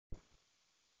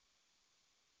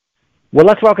Well,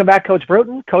 let's welcome back Coach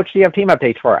Bruton. Coach, do you have team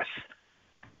updates for us?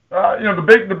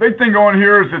 The big thing going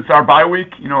here is it's our bye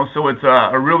week. So it's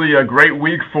a really a great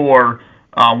week for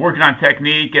working on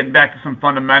technique, getting back to some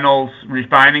fundamentals,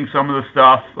 refining some of the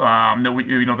stuff that we,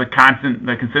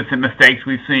 the consistent mistakes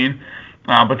we've seen.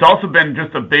 But it's also been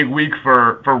just a big week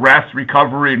for rest,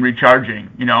 recovery, and recharging.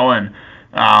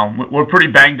 And we're pretty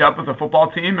banged up as a football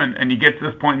team, and you get to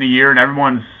this point in the year, and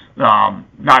everyone's not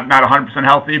 100%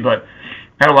 healthy, but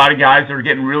had a lot of guys that are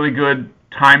getting really good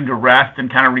time to rest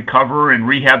and kind of recover and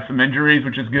rehab some injuries,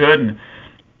 which is good. And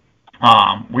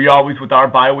we always, with our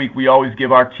bye week, we always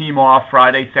give our team off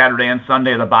Friday, Saturday, and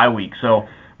Sunday of the bye week. So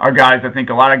our guys, I think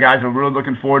a lot of guys are really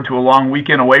looking forward to a long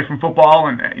weekend away from football.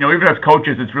 And, even as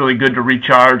coaches, it's really good to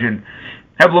recharge and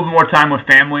have a little bit more time with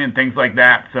family and things like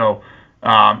that. So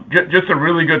just a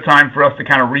really good time for us to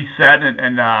kind of reset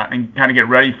and kind of get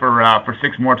ready for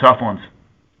 6 more tough ones.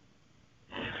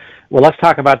 Well, let's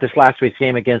talk about this last week's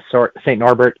game against St.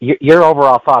 Norbert. Your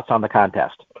overall thoughts on the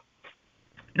contest?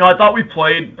 I thought we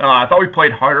played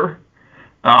harder.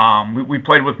 We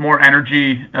played with more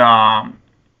energy. There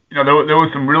was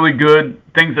some really good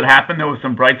things that happened. There was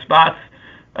some bright spots.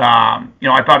 I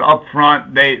thought up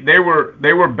front they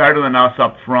were better than us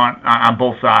up front on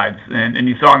both sides. And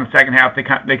you saw in the second half they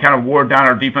kind of wore down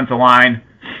our defensive line.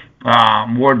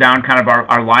 Wore down kind of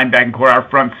our linebacking core, our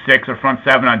front 6 or front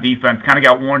 7 on defense, kind of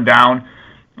got worn down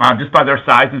just by their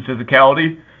size and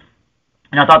physicality.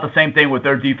 And I thought the same thing with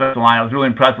their defensive line. I was really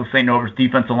impressed with St. Norbert's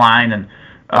defensive line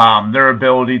and their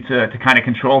ability to kind of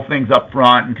control things up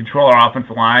front and control our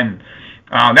offensive line.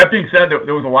 That being said,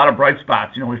 there was a lot of bright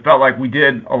spots. We felt like we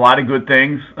did a lot of good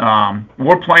things.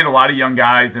 We're playing a lot of young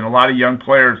guys, and a lot of young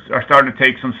players are starting to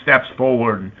take some steps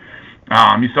forward.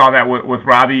 You saw that with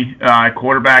Robbie at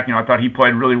quarterback. I thought he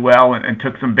played really well and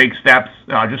took some big steps.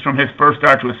 Just from his first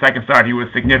start to his second start, he was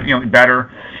significantly better.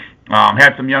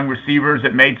 Had some young receivers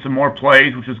that made some more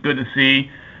plays, which was good to see.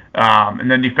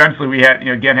 And then defensively, we had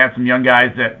had some young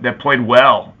guys that played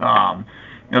well.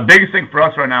 The biggest thing for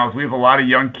us right now is we have a lot of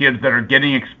young kids that are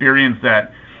getting experience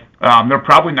that they're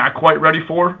probably not quite ready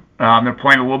for. They're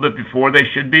playing a little bit before they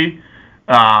should be.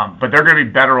 But they're going to be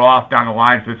better off down the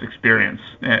line for this experience.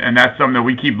 And that's something that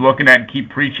we keep looking at and keep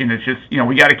preaching. It's just,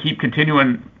 we got to keep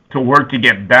continuing to work to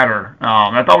get better.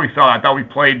 I thought we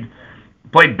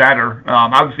played better.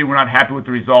 Obviously, we're not happy with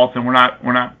the results, and we're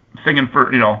not singing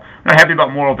for, we're not happy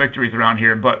about moral victories around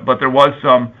here. But there was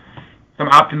some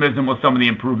optimism with some of the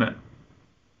improvement.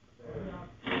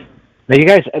 Now, you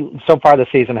guys, so far this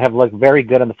season, have looked very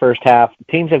good in the first half.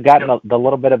 Teams have gotten a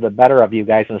little bit of the better of you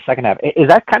guys in the second half. Is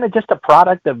that kind of just a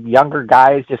product of younger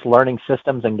guys just learning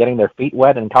systems and getting their feet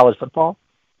wet in college football?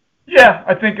 Yeah,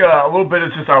 I think a little bit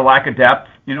is just our lack of depth.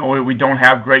 We don't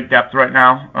have great depth right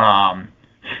now.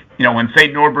 When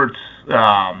St. Norbert's, we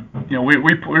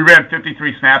ran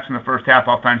 53 snaps in the first half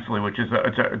offensively, which is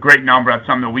it's a great number. That's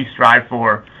something that we strive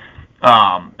for.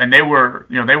 And they were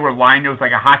line. It was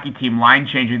like a hockey team line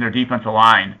changing their defensive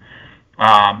line,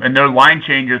 and their line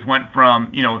changes went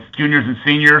from juniors and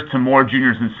seniors to more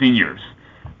juniors and seniors.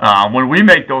 When we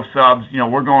make those subs,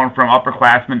 we're going from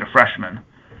upperclassmen to freshmen.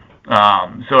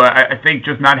 So I think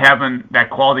just not having that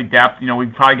quality depth,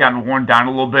 we've probably gotten worn down a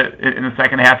little bit in the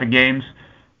second half of games.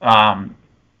 Some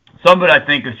of it I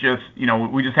think is just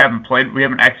we just haven't played. We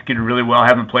haven't executed really well.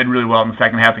 Haven't played really well in the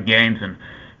second half of games and.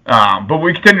 But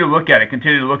we continue to look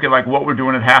at like what we're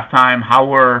doing at halftime, how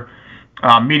we're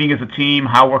meeting as a team,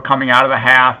 how we're coming out of the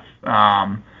half,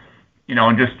 and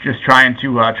just trying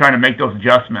to make those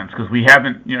adjustments because we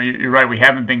haven't, you're right, we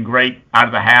haven't been great out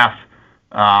of the half,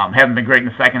 haven't been great in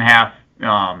the second half,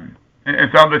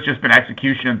 and some of it's just been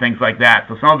execution and things like that.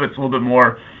 So some of it's a little bit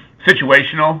more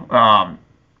situational,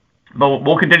 but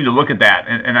we'll continue to look at that.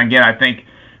 And again, I think.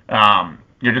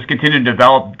 Just continue to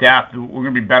develop depth. We're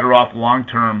going to be better off long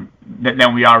term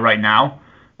than we are right now.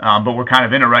 But we're kind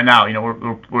of in it right now.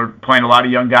 We're playing a lot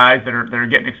of young guys that are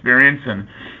getting experience, and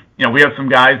we have some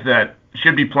guys that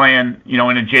should be playing in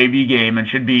a JV game and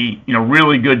should be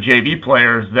really good JV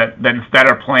players that instead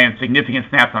are playing significant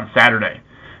snaps on Saturday,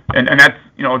 and that's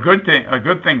a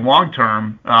good thing long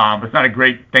term. But it's not a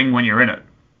great thing when you're in it.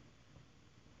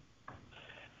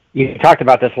 You talked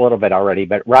about this a little bit already,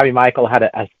 but Robbie Michael had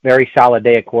a very solid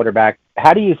day at quarterback.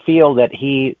 How do you feel that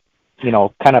he,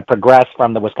 kind of progressed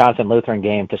from the Wisconsin Lutheran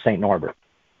game to St. Norbert?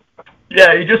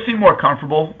 Yeah, he just seemed more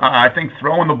comfortable. I think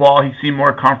throwing the ball, he seemed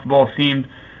more comfortable. Seemed,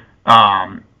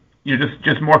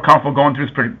 just more comfortable going through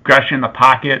his progression in the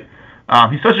pocket.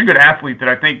 He's such a good athlete that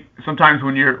I think sometimes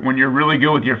when you're really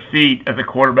good with your feet as a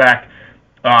quarterback,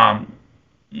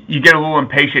 you get a little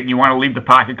impatient and you want to leave the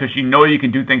pocket because you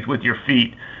can do things with your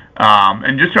feet.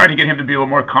 and just trying to get him to be a little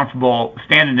more comfortable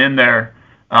standing in there.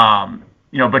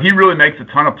 But he really makes a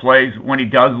ton of plays when he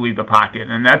does leave the pocket,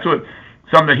 and that's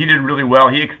something that he did really well.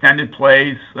 He extended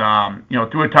plays,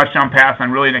 threw a touchdown pass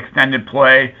on really an extended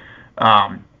play.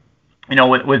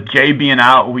 With Jay being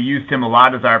out, we used him a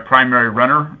lot as our primary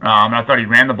runner. And I thought he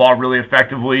ran the ball really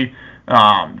effectively.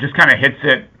 Just kind of hits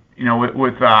it,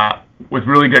 with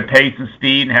really good pace and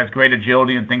speed, and has great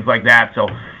agility and things like that. So,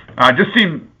 just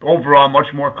seemed overall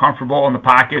much more comfortable in the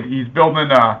pocket. He's building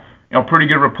pretty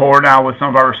good rapport now with some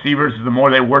of our receivers. The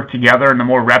more they work together and the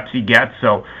more reps he gets.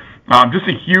 So, just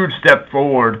a huge step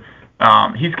forward.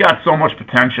 He's got so much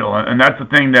potential, and that's the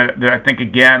thing that I think,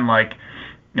 again,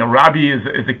 Robbie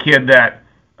is a kid that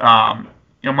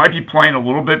might be playing a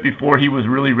little bit before he was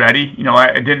really ready.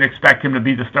 I didn't expect him to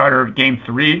be the starter game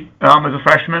 3 as a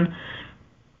freshman,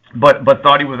 but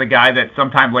thought he was a guy that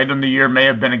sometime later in the year may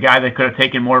have been a guy that could have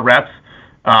taken more reps.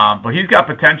 But he's got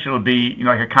potential to be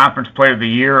a conference player of the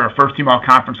year or first team all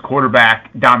conference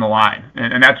quarterback down the line.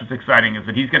 And that's what's exciting, is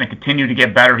that he's going to continue to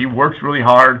get better. He works really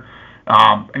hard,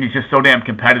 and he's just so damn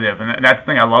competitive. And that's the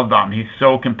thing I love about him. He's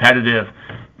so competitive.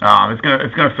 It's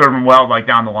gonna serve him well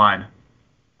down the line.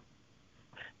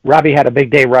 Robbie had a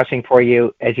big day rushing for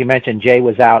you. As you mentioned, Jay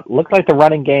was out. Looked like the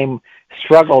running game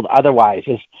struggled otherwise.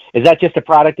 Is that just a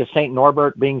product of St.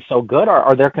 Norbert being so good, or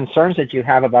are there concerns that you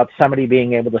have about somebody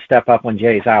being able to step up when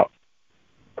Jay's out?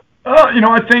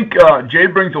 I think Jay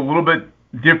brings a little bit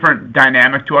different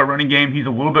dynamic to our running game. He's a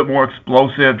little bit more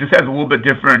explosive, just has a little bit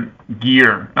different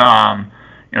gear.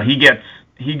 He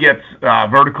gets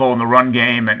vertical in the run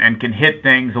game and can hit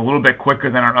things a little bit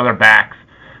quicker than our other backs.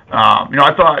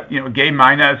 I thought, Gabe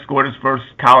Minez scored his first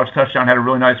college touchdown, had a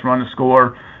really nice run to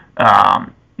score.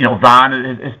 Vaughn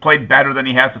has played better than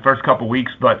he has the first couple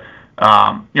weeks, but,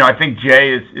 I think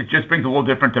Jay it just brings a little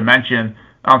different dimension.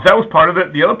 So that was part of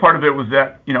it. The other part of it was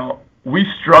that, we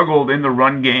struggled in the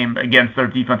run game against their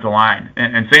defensive line.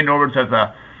 And St. Norbert's has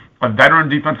a veteran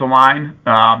defensive line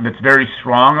that's very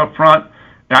strong up front.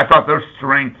 And I thought their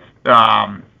strength,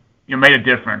 made a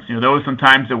difference. There was some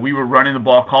times that we were running the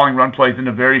ball, calling run plays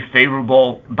into very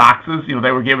favorable boxes.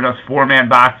 They were giving us 4-man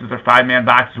boxes or 5-man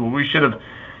boxes where we should have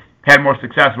had more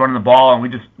success running the ball, and we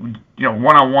just,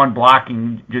 one-on-one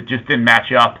blocking just didn't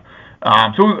match up.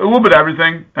 So a little bit of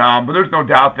everything, but there's no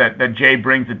doubt that Jay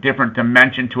brings a different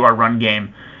dimension to our run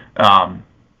game.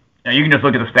 You can just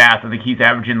look at the stats. I think he's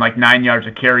averaging 9 yards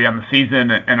a carry on the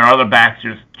season, and our other backs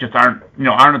just aren't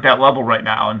at that level right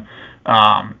now. And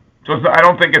so I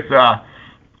don't think it's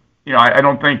I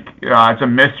don't think it's a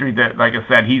mystery that, like I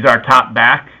said, he's our top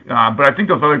back. But I think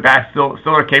those other backs still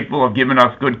are capable of giving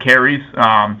us good carries.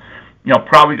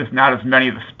 Probably just not as many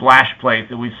of the splash plays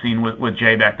that we've seen with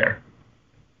Jay back there.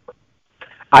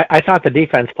 I thought the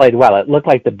defense played well. It looked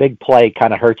like the big play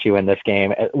kind of hurt you in this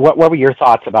game. What were your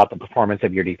thoughts about the performance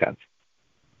of your defense?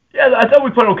 Yeah, I thought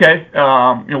we played okay.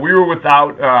 We were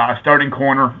without a starting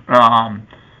corner.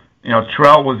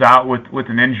 Terrell was out with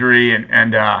an injury,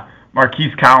 and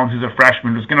Marquise Collins, who's a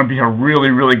freshman, was going to be a really,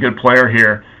 really good player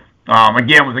here.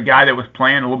 Again, was a guy that was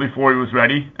playing a little before he was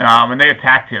ready, and they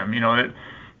attacked him.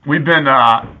 We've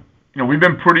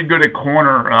been pretty good at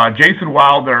corner. Jason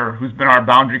Wilder, who's been our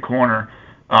boundary corner,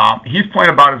 he's playing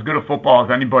about as good a football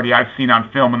as anybody I've seen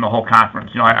on film in the whole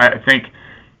conference. I think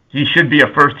he should be a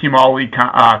first-team all-league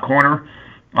corner.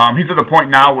 He's at the point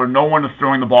now where no one is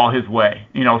throwing the ball his way.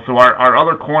 So our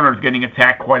other corner is getting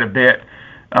attacked quite a bit.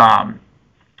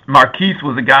 Marquise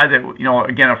was a guy that,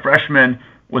 again, a freshman,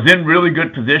 was in really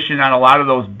good position on a lot of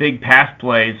those big pass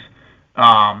plays.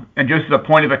 And just at the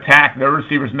point of attack, their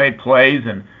receivers made plays.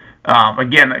 And,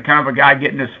 again, kind of a guy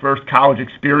getting his first college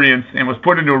experience and was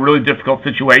put into a really difficult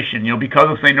situation. Because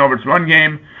of St. Norbert's run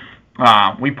game,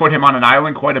 we put him on an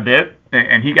island quite a bit,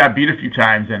 and he got beat a few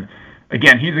times. And,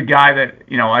 again, he's a guy that,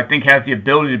 I think has the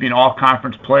ability to be an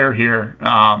all-conference player here.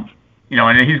 And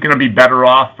he's going to be better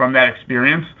off from that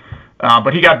experience.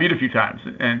 But he got beat a few times,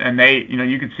 and they,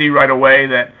 you could see right away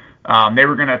that they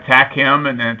were going to attack him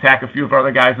and then attack a few of our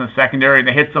other guys in the secondary, and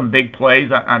they hit some big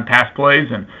plays on pass plays.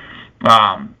 And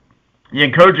the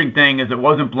encouraging thing is it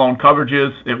wasn't blown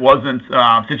coverages. It wasn't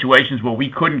situations where we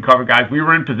couldn't cover guys. We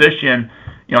were in position,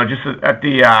 just at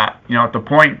the at the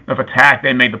point of attack,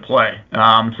 they made the play.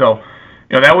 So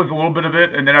that was a little bit of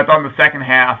it. And then I thought in the second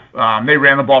half, they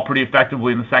ran the ball pretty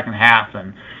effectively in the second half,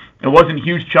 and it wasn't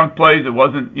huge chunk plays. It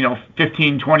wasn't,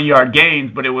 15, 20-yard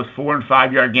gains, but it was 4- and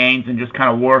 5-yard gains and just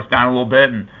kind of wore us down a little bit.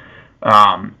 And,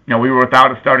 we were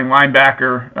without a starting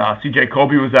linebacker. C.J.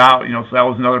 Colby was out, so that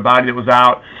was another body that was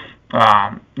out.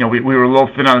 We were a little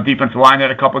thin on the defensive line,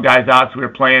 had a couple of guys out, so we were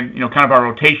playing, kind of our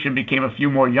rotation became a few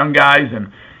more young guys.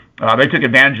 And they took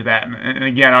advantage of that. And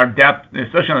again, our depth,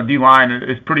 especially on the D-line,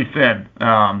 is pretty thin.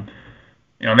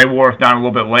 They wore us down a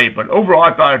little bit late, but overall,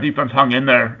 I thought our defense hung in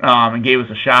there and gave us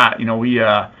a shot. We're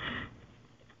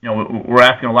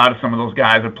asking a lot of some of those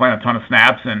guys. They're playing a ton of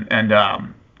snaps, and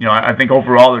I think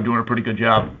overall they're doing a pretty good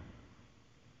job.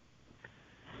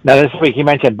 Now, this week you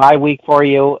mentioned bye week for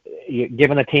you. You're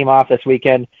giving the team off this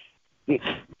weekend.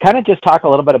 Kind of just talk a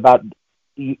little bit about.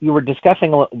 You were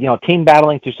discussing, team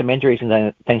battling through some injuries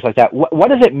and things like that. What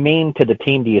does it mean to the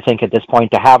team, do you think, at this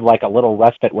point, to have like a little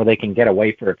respite where they can get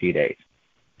away for a few days?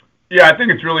 Yeah, I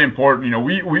think it's really important.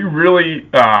 We really,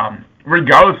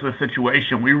 regardless of the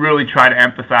situation, we really try to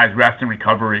emphasize rest and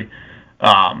recovery.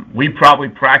 We probably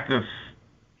practice,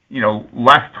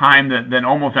 less time than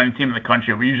almost any team in the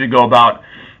country. We usually go about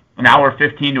an hour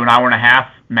 15 to an hour and a half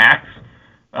max.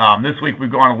 This week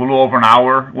we've gone a little over an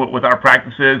hour with our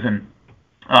practices, and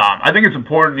I think it's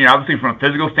important, obviously from a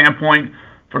physical standpoint,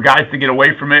 for guys to get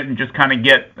away from it and just kind of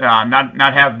get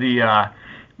not have the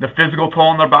physical toll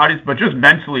on their bodies, but just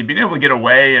mentally being able to get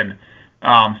away and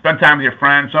spend time with your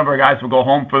friends. Some of our guys will go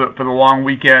home for the long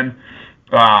weekend.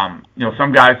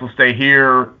 Some guys will stay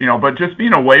here, but just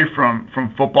being away from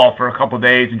football for a couple of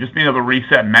days and just being able to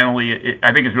reset mentally,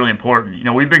 I think is really important.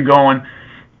 We've been going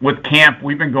with camp.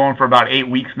 We've been going for about 8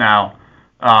 weeks now.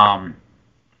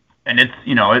 And it's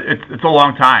it's a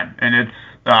long time, and it's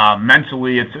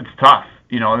mentally it's tough,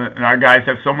 and our guys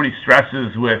have so many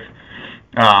stresses with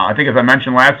I think, as I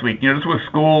mentioned last week, just with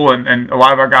school and a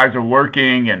lot of our guys are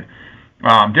working and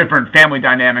different family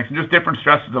dynamics and just different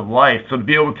stresses of life. So to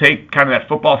be able to take kind of that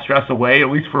football stress away, at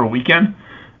least for a weekend,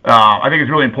 I think is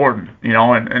really important.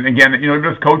 And again, even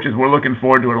as coaches, we're looking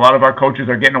forward to it. A lot of our coaches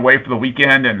are getting away for the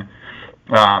weekend and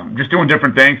just doing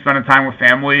different things, spending time with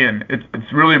family, and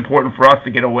it's really important for us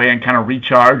to get away and kind of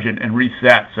recharge and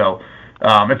reset. So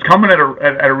it's coming at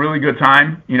a really good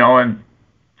time, and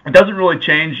it doesn't really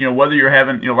change, whether you're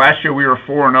having, last year we were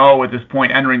 4-0 at this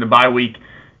point entering the bye week,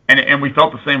 and we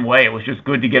felt the same way. It was just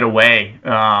good to get away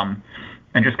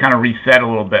and just kind of reset a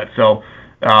little bit. So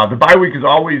the bye week is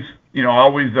always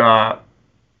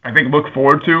I think look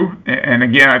forward to, and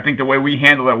again, I think the way we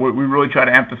handle it, we really try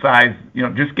to emphasize,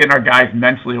 just getting our guys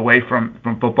mentally away from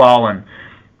football and,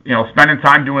 spending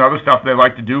time doing other stuff they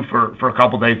like to do for a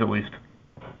couple days at least.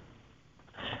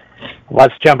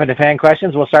 Let's jump into fan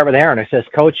questions. We'll start with Aaron. It says,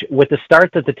 Coach, with the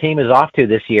start that the team is off to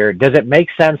this year, does it make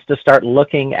sense to start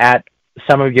looking at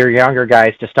some of your younger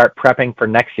guys to start prepping for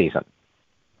next season?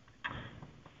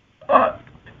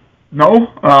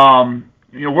 No.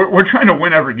 We're trying to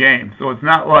win every game, so it's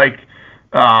not like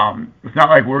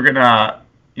we're gonna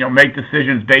make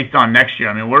decisions based on next year.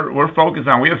 I mean, we're focused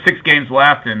on, we have 6 games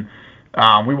left, and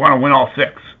we want to win all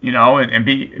 6, and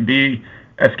be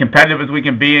as competitive as we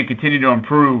can be and continue to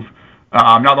improve.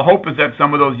 Now the hope is that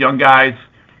some of those young guys,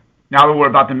 now that we're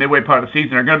about the midway part of the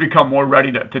season, are going to become more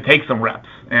ready to take some reps,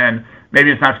 and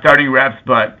maybe it's not starting reps,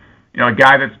 but a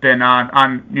guy that's been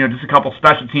on just a couple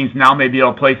special teams now may be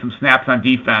able to play some snaps on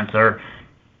defense, or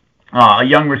a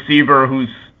young receiver who's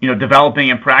developing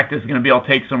in practice is going to be able to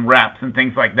take some reps and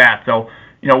things like that. So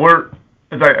we're,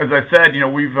 as I said,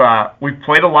 we've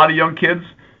played a lot of young kids.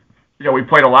 We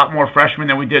played a lot more freshmen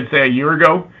than we did, say, a year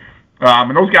ago,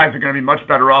 and those guys are going to be much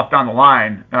better off down the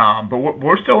line. But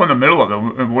we're still in the middle of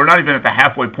it. We're not even at the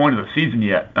halfway point of the season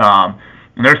yet.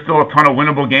 And there's still a ton of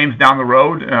winnable games down the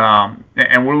road,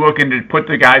 and we're looking to put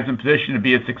the guys in position to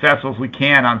be as successful as we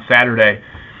can on Saturday.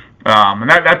 And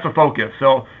that's the focus.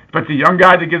 So if it's a young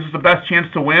guy that gives us the best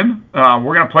chance to win,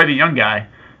 we're going to play the young guy.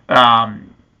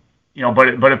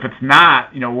 But if it's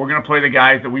not, we're going to play the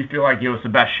guys that we feel like give us the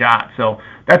best shot. So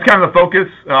that's kind of the focus,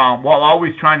 while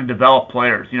always trying to develop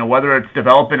players. Whether it's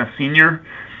developing a senior,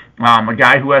 a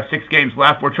guy who has 6 games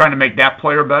left, we're trying to make that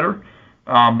player better.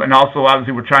 And also,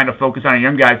 obviously, we're trying to focus on our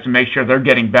young guys to make sure they're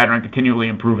getting better and continually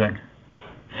improving.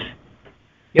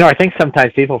 I think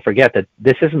sometimes people forget that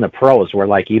this isn't the pros where,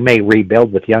 like, you may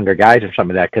rebuild with younger guys or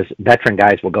something like that because veteran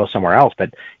guys will go somewhere else.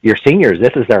 But your seniors,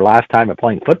 this is their last time of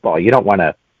playing football. You don't want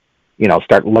to,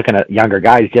 start looking at younger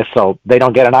guys just so they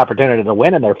don't get an opportunity to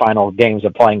win in their final games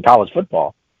of playing college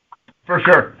football. For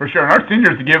sure. And our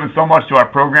seniors have given so much to our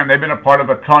program. They've been a part of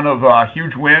a ton of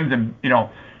huge wins and,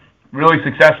 really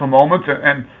successful moments.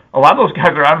 And a lot of those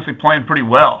guys are obviously playing pretty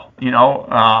well,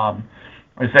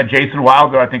 Like I said, Jason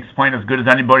Wilder, I think, is playing as good as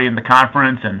anybody in the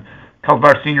conference, and a couple of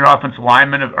our senior offensive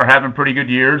linemen are having pretty good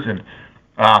years, and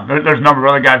there's a number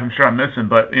of other guys I'm sure I'm missing,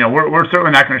 but we're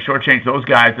certainly not going to shortchange those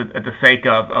guys at the sake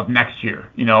of next year.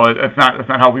 That's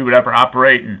not how we would ever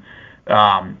operate, and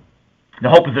the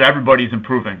hope is that everybody's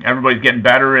improving, everybody's getting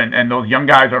better, and those young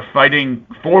guys are fighting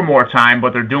for more time,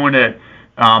 but they're doing it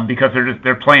because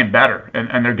they're playing better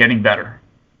and they're getting better.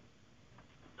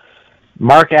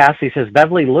 Mark asks, he says,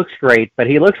 Beverly looks great, but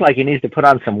he looks like he needs to put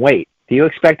on some weight. Do you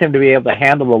expect him to be able to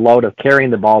handle the load of carrying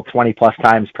the ball 20-plus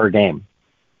times per game?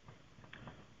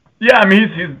 Yeah, I mean,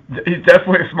 he's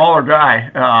definitely a smaller guy.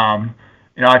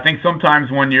 I think sometimes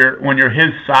when you're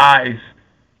his size,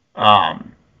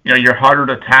 you're harder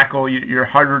to tackle. You're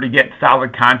harder to get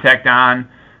solid contact on.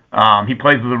 He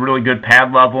plays with a really good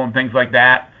pad level and things like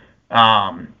that.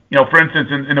 For instance,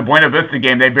 in the Buena Vista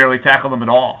game, they barely tackled him at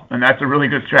all, and that's a really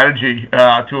good strategy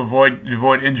to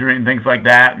avoid injury and things like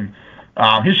that. And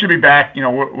he should be back.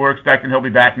 We're expecting he'll be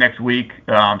back next week.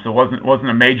 So it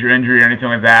wasn't a major injury or anything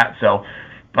like that. So,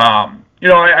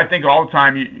 I think all the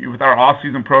time with our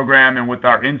off-season program and with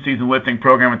our in-season lifting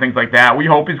program and things like that, we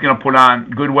hope he's going to put on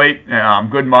good weight,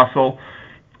 good muscle,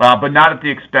 but not at the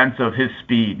expense of his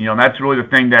speed. That's really the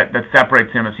thing that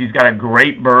separates him is he's got a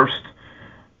great burst.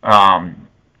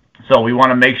 So we want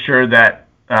to make sure that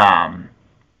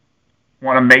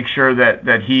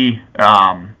he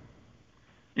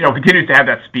continues to have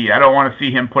that speed. I don't want to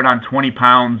see him put on 20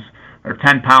 pounds or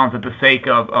 10 pounds at the sake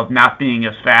of not being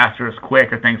as fast or as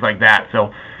quick or things like that.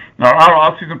 So our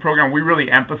off-season program, we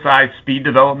really emphasize speed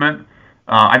development.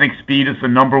 I think speed is the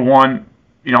number one,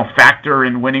 factor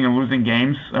in winning and losing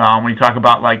games when you talk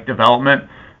about like development.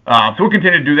 So we'll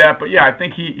continue to do that. But yeah, I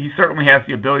think he certainly has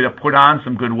the ability to put on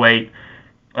some good weight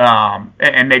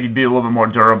and maybe be a little bit more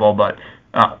durable. But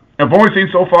I've only seen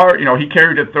so far, he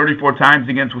carried it 34 times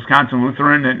against Wisconsin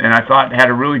Lutheran, and I thought had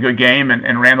a really good game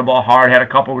and ran the ball hard, had a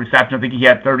couple of receptions. I think he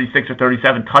had 36 or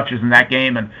 37 touches in that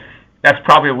game, and that's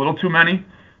probably a little too many.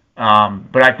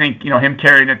 But I think, him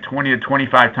carrying it 20 to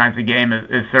 25 times a game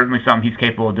is certainly something he's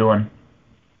capable of doing.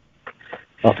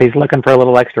 Well, if he's looking for a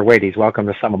little extra weight, he's welcome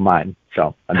to some of mine.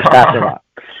 So I'm just passing on.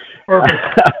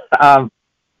 Perfect.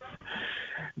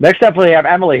 Next up, we have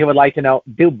Emily, who would like to know,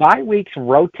 do bye weeks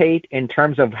rotate in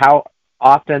terms of how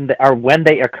often or when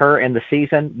they occur in the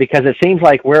season? Because it seems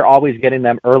like we're always getting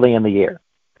them early in the year.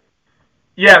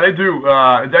 Yeah, they do.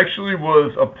 It actually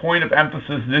was a point of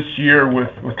emphasis this year with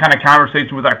kind of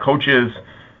conversation with our coaches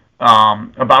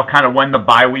about kind of when the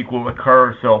bye week will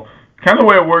occur. So kind of the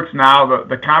way it works now,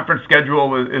 the conference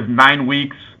schedule is 9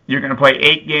 weeks. You're going to play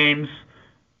 8 games.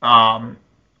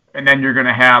 And then you're going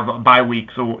to have a bye week.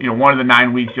 So, one of the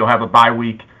 9 weeks, you'll have a bye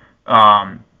week.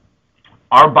 Our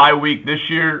bye week this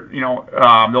year,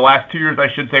 the last 2 years, I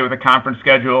should say, with the conference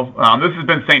schedule, this has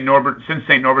been since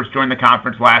St. Norbert's joined the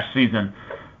conference last season.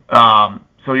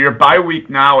 So your bye week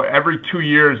now, every 2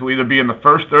 years, will either be in the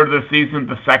first third of the season,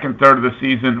 the second third of the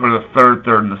season, or the third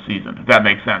third of the season, if that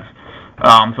makes sense.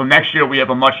 So next year, we have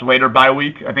a much later bye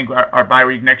week. I think our bye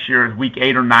week next year is week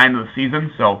 8 or 9 of the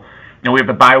season. So, we have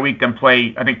the bye week, then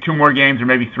play, I think, 2 more games or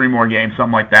maybe 3 more games,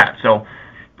 something like that. So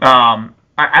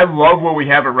I love where we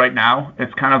have it right now.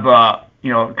 It's kind of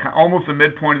almost the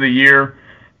midpoint of the year.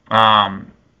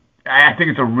 I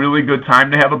think it's a really good time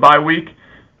to have a bye week.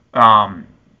 The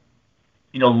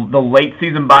late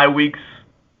season bye weeks,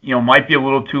 might be a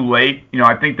little too late.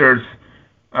 I think there's,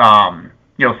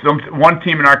 one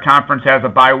team in our conference has a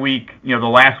bye week, the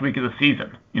last week of the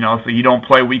season. So you don't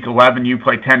play week 11, you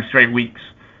play 10 straight weeks.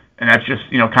 And that's just,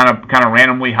 kind of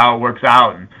randomly how it works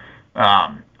out. And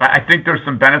I think there's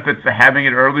some benefits to having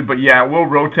it early, but yeah, we'll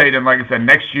rotate. And like I said,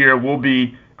 next year we'll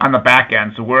be on the back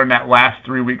end. So we're in that last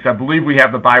 3 weeks. I believe we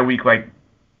have the bye week like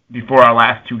before our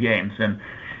last 2 games. And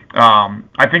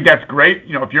I think that's great.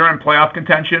 If you're in playoff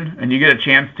contention and you get a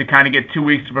chance to kind of get 2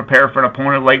 weeks to prepare for an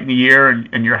opponent late in the year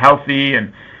and you're healthy,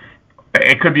 and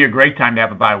it could be a great time to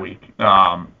have a bye week.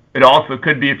 It also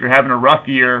could be if you're having a rough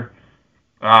year,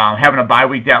 having a bye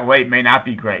week that late may not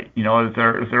be great. Is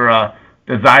there a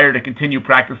desire to continue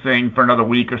practicing for another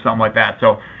week or something like that?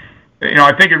 So,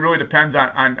 I think it really depends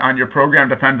on your program,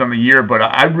 depends on the year, but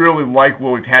I really like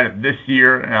where we've had it this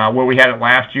year, where we had it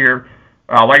last year.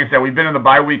 Like I said, we've been in the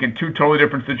bye week in 2 totally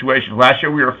different situations. Last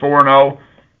year we were 4-0,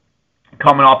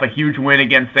 coming off a huge win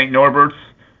against St. Norbert's.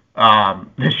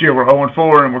 This year we're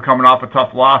 0-4, and we're coming off a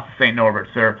tough loss to St.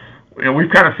 Norbert's. We've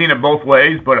kind of seen it both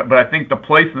ways, but I think the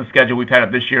place in the schedule we've had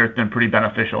it this year has been pretty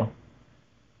beneficial.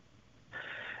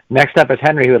 Next up is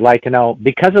Henry, who would like to know,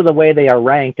 because of the way they are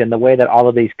ranked and the way that all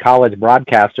of these college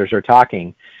broadcasters are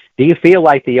talking, do you feel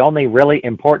like the only really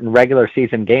important regular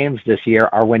season games this year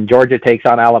are when Georgia takes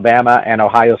on Alabama and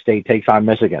Ohio State takes on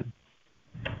Michigan?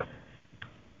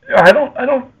 I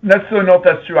don't necessarily know if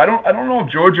that's true. I don't know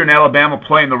if Georgia and Alabama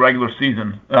play in the regular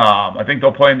season. I think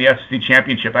they'll play in the SEC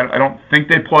championship. I don't think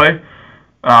they play.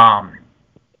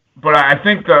 But I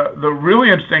think the really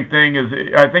interesting thing is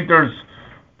I think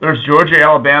there's Georgia,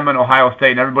 Alabama, and Ohio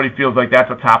State, and everybody feels like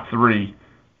that's a top 3.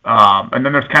 and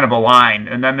then there's kind of a line,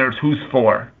 and then there's who's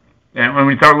for. And when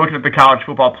we start looking at the college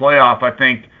football playoff, I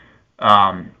think,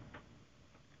 I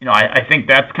think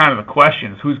that's kind of the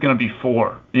question: is who's going to be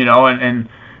for? And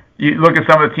you look at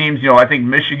some of the teams. I think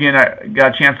Michigan. I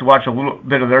got a chance to watch a little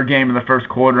bit of their game in the first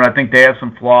quarter. I think they have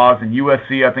some flaws, and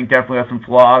USC I think definitely has some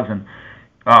flaws. And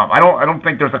I don't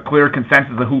think there's a clear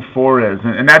consensus of who for is.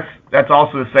 And that's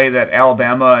also to say that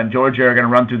Alabama and Georgia are going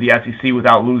to run through the SEC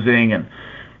without losing. And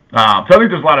so I think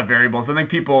there's a lot of variables. I think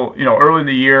people, early in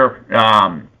the year,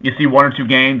 you see one or two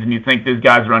games and you think these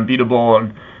guys are unbeatable,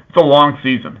 and it's a long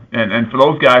season. And for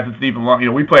those guys, it's even long.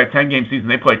 We play a 10-game season,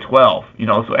 they play 12.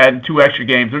 So adding 2 extra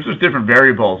games, there's just different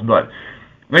variables. But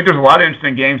I think there's a lot of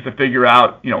interesting games to figure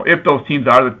out. If those teams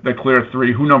are the clear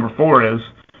 3, who number 4 is.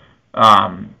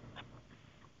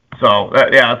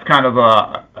 It's kind of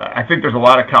I think there's a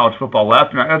lot of college football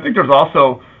left, and I think there's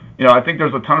also. I think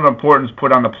there's a ton of importance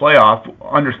put on the playoff,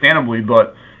 understandably,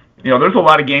 but, there's a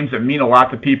lot of games that mean a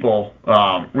lot to people,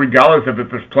 regardless of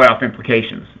if there's playoff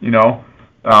implications,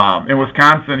 In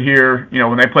Wisconsin here,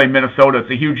 when they play Minnesota, it's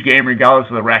a huge game regardless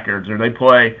of the records, or they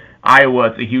play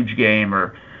Iowa, it's a huge game,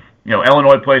 or,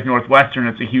 Illinois plays Northwestern,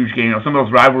 it's a huge game. Some of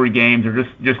those rivalry games are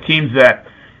just teams that,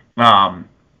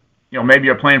 maybe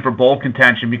are playing for bowl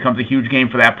contention becomes a huge game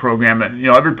for that program. And,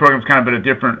 every program's kind of at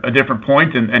a different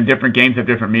point, and different games have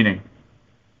different meaning.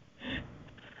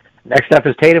 Next up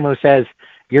is Tatum, who says,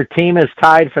 your team is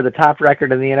tied for the top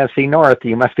record in the NFC North.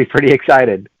 You must be pretty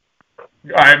excited.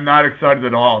 I am not excited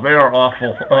at all. They are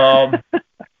awful.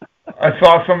 I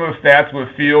saw some of the stats with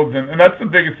Fields, and that's the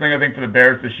biggest thing I think for the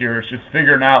Bears this year is just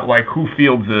figuring out, who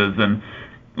Fields is, and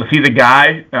was he the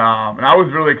guy? And I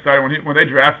was really excited when they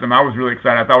drafted him. I was really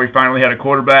excited. I thought we finally had a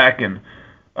quarterback, and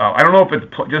I don't know if it's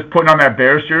just putting on that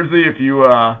Bears jersey. If you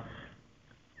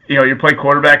you play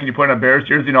quarterback and you put on a Bears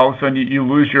jersey, and all of a sudden you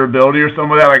lose your ability or something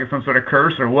like that, like it's some sort of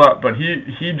curse or what. But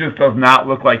he just does not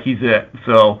look like he's it.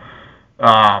 So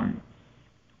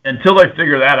until they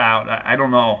figure that out, I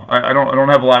don't know. I don't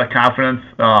have a lot of confidence.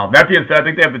 That being said, I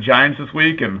think they have the Giants this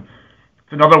week, and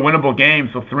it's another winnable game,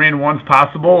 so 3-1's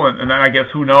possible, and then I guess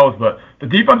who knows. But the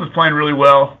defense is playing really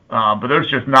well, but there's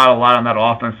just not a lot on that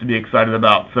offense to be excited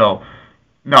about. So,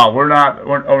 no, we're not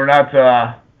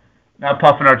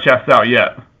puffing our chests out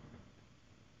yet.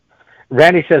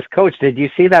 Randy says, Coach, did you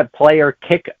see that player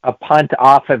kick a punt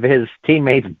off of his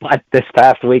teammate's butt this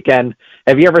past weekend?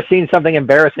 Have you ever seen something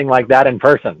embarrassing like that in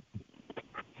person?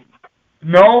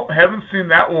 No, haven't seen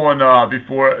that one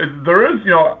before. There is,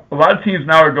 a lot of teams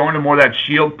now are going to more of that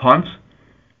shield punts,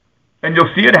 and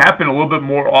you'll see it happen a little bit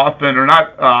more often, or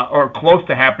not, or close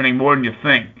to happening more than you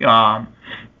think.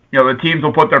 The teams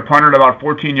will put their punter at about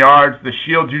 14 yards. The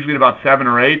shield's usually at about 7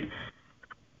 or 8.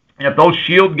 And if those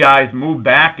shield guys move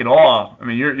back at all, I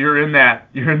mean, you're in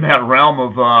that realm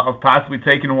of possibly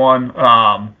taking one,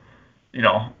 off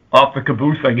the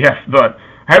caboose, I guess, but.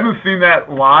 Haven't seen that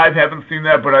live,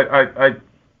 but I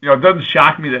it doesn't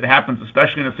shock me that it happens,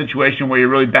 especially in a situation where you're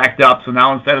really backed up. So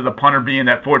now instead of the punter being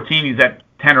at 14, he's at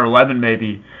 10 or 11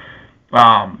 maybe.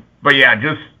 But yeah,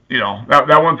 just,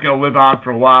 that one's going to live on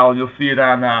for a while. You'll see it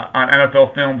on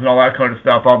NFL films and all that kind of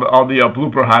stuff, all the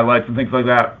blooper highlights and things like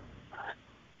that.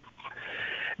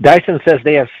 Dyson says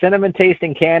they have cinnamon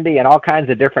tasting candy and all kinds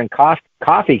of different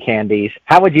coffee candies.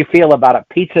 How would you feel about a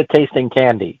pizza tasting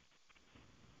candy?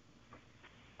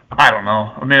 I don't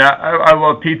know. I mean, I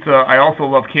love pizza. I also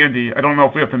love candy. I don't know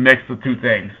if we have to mix the two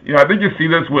things. I think you see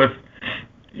this with,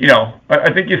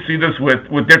 I think you see this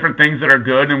with different things that are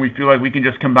good, and we feel like we can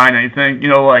just combine anything.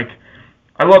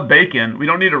 I love bacon. We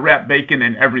don't need to wrap bacon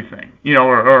in everything,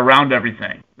 or around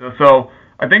everything. So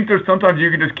I think there's sometimes you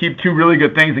can just keep two really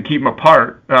good things and keep them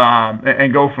apart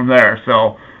and go from there.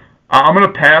 So I'm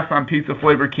going to pass on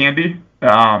pizza-flavored candy.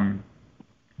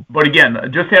 But again,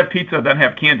 just have pizza, then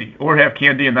have candy, or have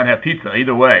candy and then have pizza,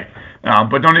 either way.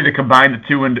 But don't need to combine the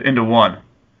two into one.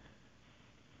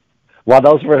 Well,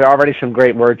 those were already some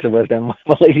great words of wisdom.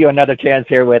 We'll leave you another chance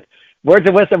here with words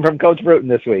of wisdom from Coach Bruton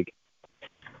this week.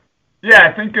 Yeah,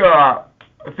 I think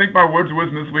my words of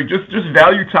wisdom this week, just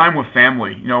value time with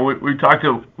family. We talked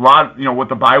a lot, with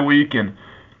the bye week, and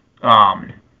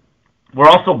we're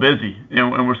all so busy,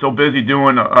 and we're so busy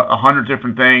doing 100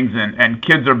 different things, and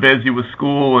kids are busy with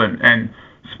school and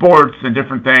sports and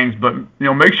different things. But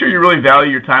make sure you really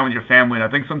value your time with your family. And I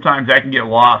think sometimes that can get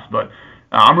lost. But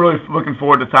I'm really looking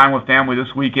forward to time with family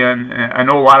this weekend. And I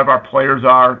know a lot of our players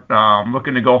are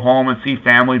looking to go home and see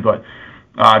family. But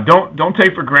don't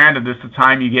take for granted the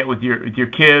time you get with your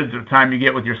kids, or time you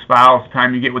get with your spouse,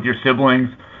 time you get with your siblings.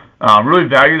 Really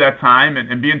value that time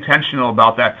and be intentional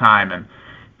about that time. And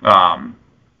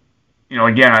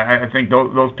again, I think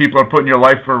those people are put in your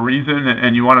life for a reason,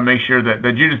 and you want to make sure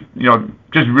that you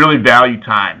just really value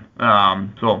time.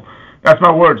 So that's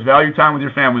my words. Value time with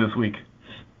your family this week.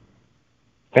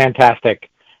 Fantastic.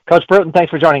 Coach Bruton, thanks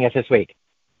for joining us this week.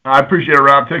 I appreciate it,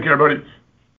 Rob. Take care, buddy.